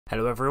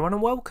Hello everyone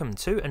and welcome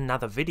to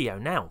another video.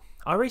 Now,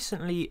 I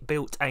recently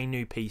built a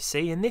new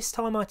PC and this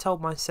time I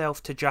told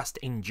myself to just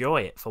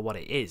enjoy it for what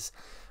it is.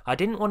 I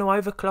didn't want to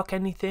overclock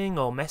anything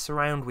or mess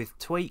around with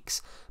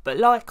tweaks, but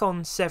like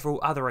on several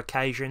other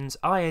occasions,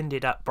 I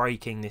ended up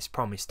breaking this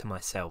promise to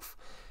myself.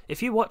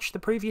 If you watched the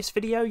previous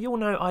video, you'll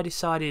know I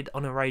decided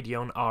on a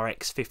Radeon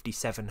RX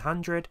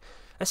 5700,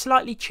 a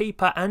slightly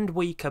cheaper and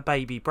weaker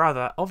baby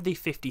brother of the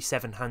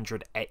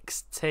 5700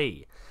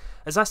 XT.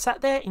 As I sat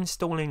there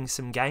installing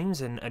some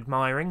games and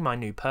admiring my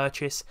new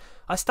purchase,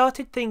 I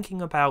started thinking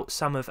about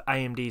some of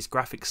AMD's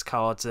graphics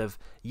cards of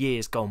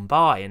years gone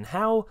by and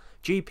how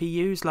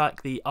GPUs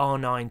like the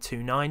R9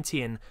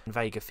 290 and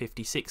Vega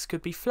 56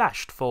 could be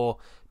flashed for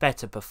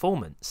better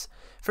performance.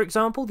 For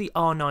example, the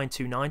R9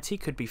 290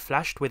 could be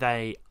flashed with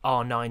a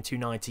R9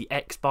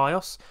 290X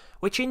BIOS,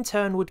 which in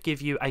turn would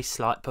give you a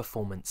slight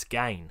performance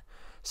gain.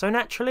 So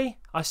naturally,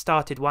 I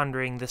started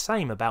wondering the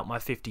same about my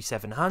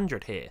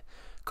 5700 here.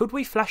 Could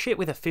we flash it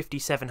with a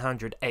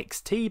 5700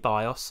 XT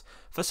BIOS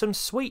for some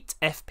sweet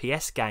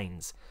FPS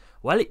gains?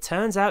 Well, it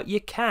turns out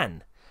you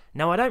can.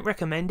 Now, I don't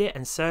recommend it,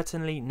 and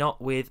certainly not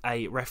with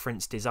a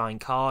reference design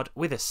card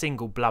with a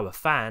single blower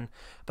fan,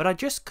 but I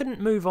just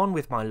couldn't move on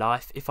with my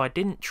life if I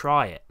didn't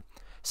try it.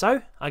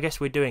 So, I guess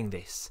we're doing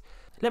this.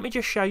 Let me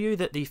just show you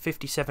that the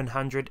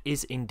 5700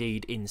 is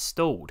indeed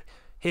installed.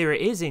 Here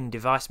it is in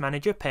Device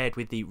Manager paired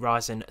with the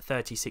Ryzen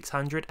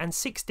 3600 and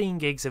 16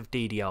 gigs of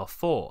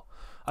DDR4.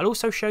 I'll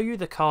also show you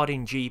the card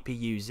in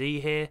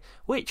GPU-Z here,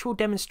 which will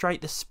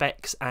demonstrate the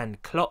specs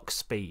and clock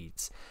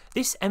speeds.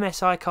 This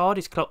MSI card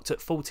is clocked at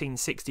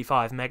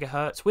 1465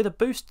 MHz with a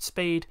boost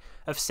speed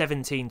of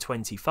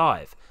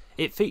 1725.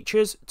 It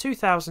features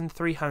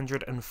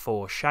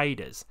 2304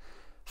 shaders.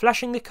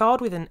 Flashing the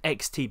card with an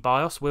XT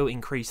BIOS will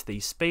increase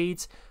these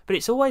speeds, but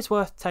it's always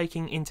worth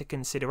taking into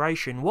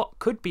consideration what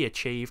could be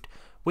achieved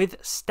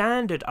with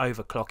standard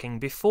overclocking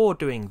before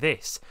doing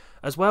this,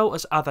 as well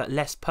as other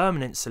less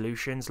permanent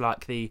solutions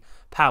like the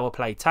Power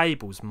Play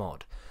Tables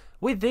mod.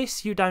 With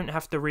this, you don't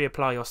have to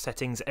reapply your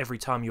settings every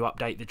time you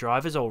update the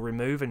drivers or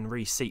remove and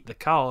reseat the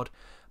card,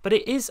 but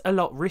it is a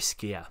lot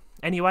riskier.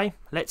 Anyway,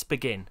 let's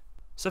begin.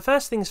 So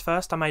first things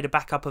first, I made a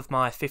backup of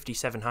my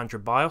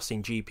 5700 BIOS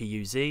in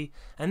GPU-Z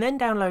and then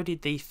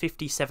downloaded the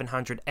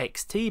 5700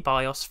 XT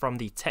BIOS from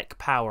the Tech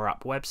Power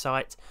Up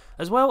website,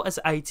 as well as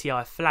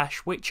ATIFlash,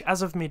 which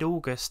as of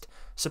mid-August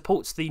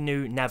supports the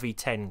new Navi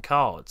 10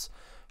 cards.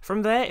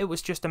 From there, it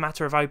was just a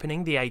matter of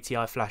opening the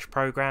ATIFlash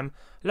program,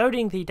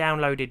 loading the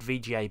downloaded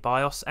VGA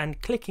BIOS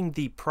and clicking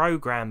the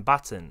Program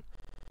button.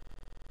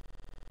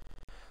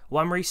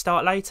 One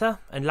restart later,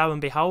 and lo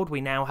and behold, we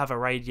now have a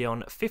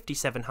Radeon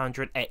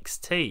 5700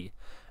 XT,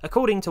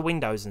 according to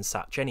Windows and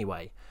such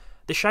anyway.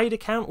 The shader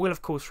count will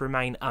of course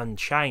remain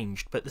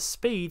unchanged, but the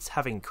speeds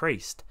have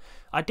increased.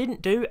 I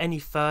didn't do any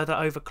further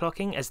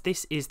overclocking as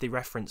this is the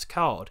reference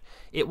card.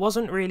 It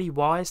wasn't really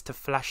wise to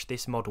flash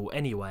this model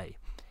anyway.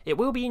 It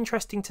will be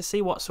interesting to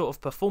see what sort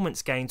of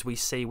performance gains we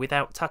see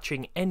without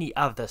touching any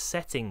other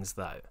settings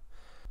though.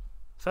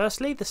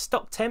 Firstly, the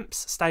stock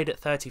temps stayed at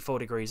 34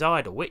 degrees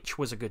idle, which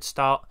was a good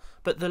start,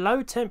 but the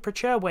low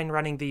temperature when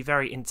running the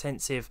very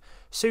intensive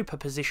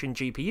superposition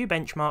GPU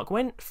benchmark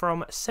went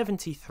from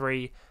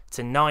 73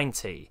 to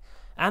 90,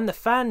 and the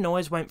fan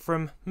noise went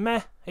from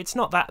meh, it's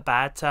not that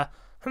bad to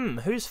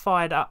who's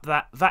fired up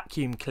that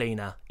vacuum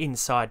cleaner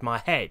inside my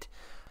head.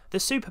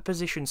 The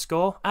superposition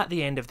score at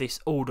the end of this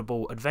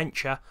audible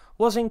adventure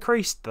was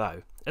increased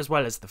though, as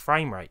well as the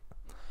frame rate.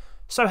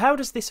 So how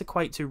does this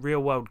equate to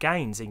real-world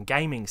gains in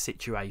gaming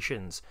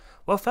situations?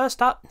 Well,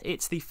 first up,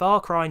 it's the Far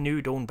Cry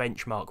New Dawn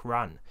benchmark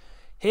run.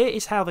 Here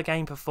is how the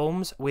game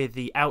performs with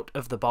the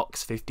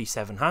out-of-the-box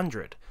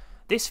 5700.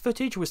 This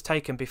footage was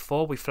taken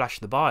before we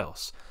flashed the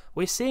BIOS.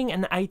 We're seeing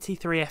an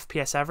 83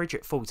 FPS average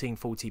at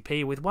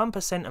 1440p with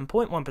 1% and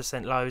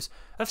 0.1% lows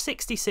of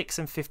 66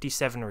 and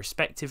 57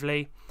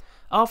 respectively.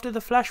 After the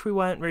flash we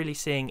weren't really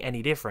seeing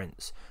any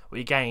difference.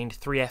 We gained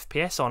 3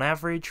 FPS on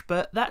average,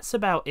 but that's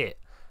about it.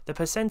 The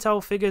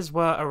percentile figures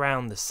were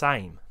around the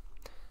same.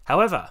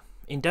 However,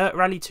 in Dirt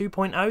Rally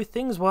 2.0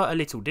 things were a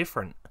little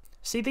different.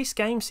 See, this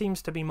game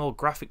seems to be more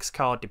graphics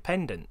card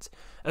dependent.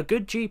 A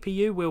good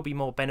GPU will be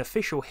more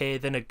beneficial here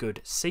than a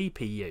good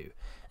CPU,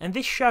 and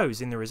this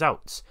shows in the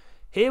results.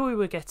 Here we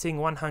were getting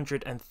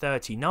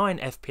 139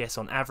 FPS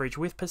on average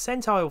with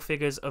percentile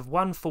figures of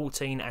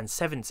 114 and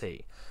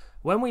 70.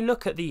 When we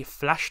look at the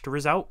flashed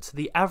result,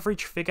 the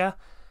average figure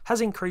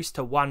has increased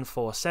to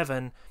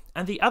 147,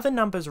 and the other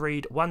numbers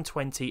read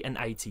 120 and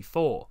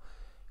 84.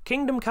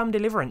 Kingdom Come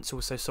Deliverance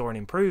also saw an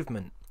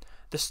improvement.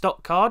 The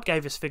stock card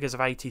gave us figures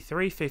of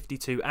 83,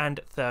 52 and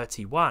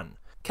 31.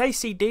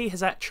 KCD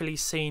has actually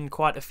seen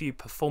quite a few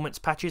performance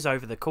patches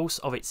over the course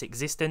of its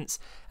existence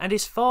and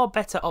is far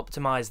better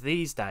optimised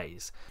these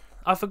days.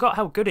 I forgot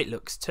how good it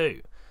looks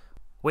too.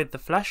 With the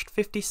flashed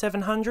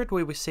 5700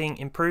 we were seeing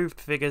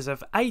improved figures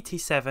of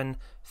 87,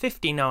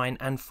 59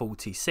 and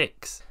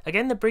 46.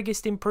 Again, the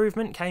biggest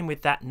improvement came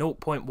with that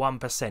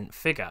 0.1%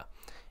 figure.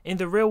 In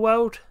the real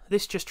world,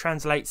 this just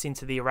translates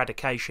into the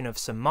eradication of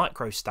some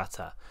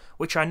micro-stutter,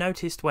 which I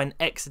noticed when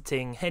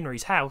exiting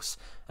Henry's house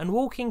and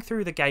walking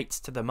through the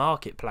gates to the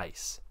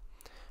marketplace.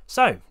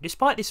 So,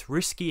 despite this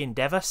risky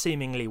endeavour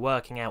seemingly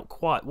working out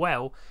quite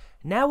well,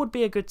 now would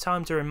be a good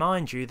time to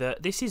remind you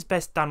that this is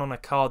best done on a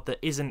card that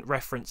isn't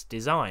reference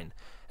design,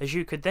 as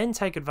you could then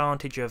take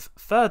advantage of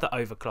further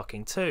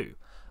overclocking too,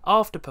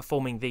 after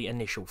performing the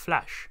initial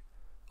flash.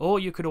 Or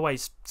you could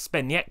always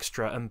spend the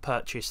extra and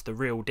purchase the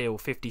real deal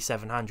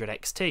 5700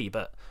 XT,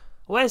 but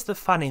where's the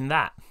fun in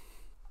that?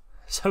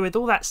 So with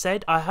all that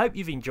said, I hope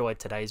you've enjoyed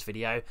today's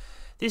video.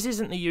 This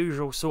isn't the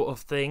usual sort of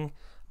thing,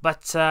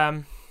 but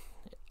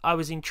I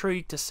was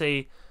intrigued to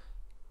see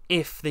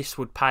if this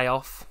would pay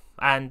off,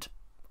 and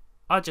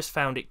I just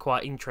found it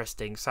quite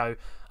interesting, so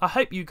I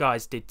hope you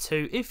guys did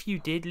too. If you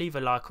did, leave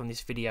a like on this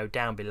video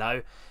down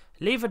below.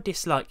 Leave a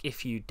dislike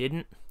if you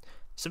didn't.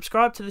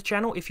 Subscribe to the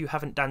channel if you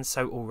haven't done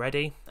so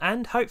already,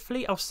 and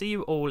hopefully I'll see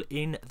you all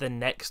in the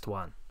next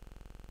one.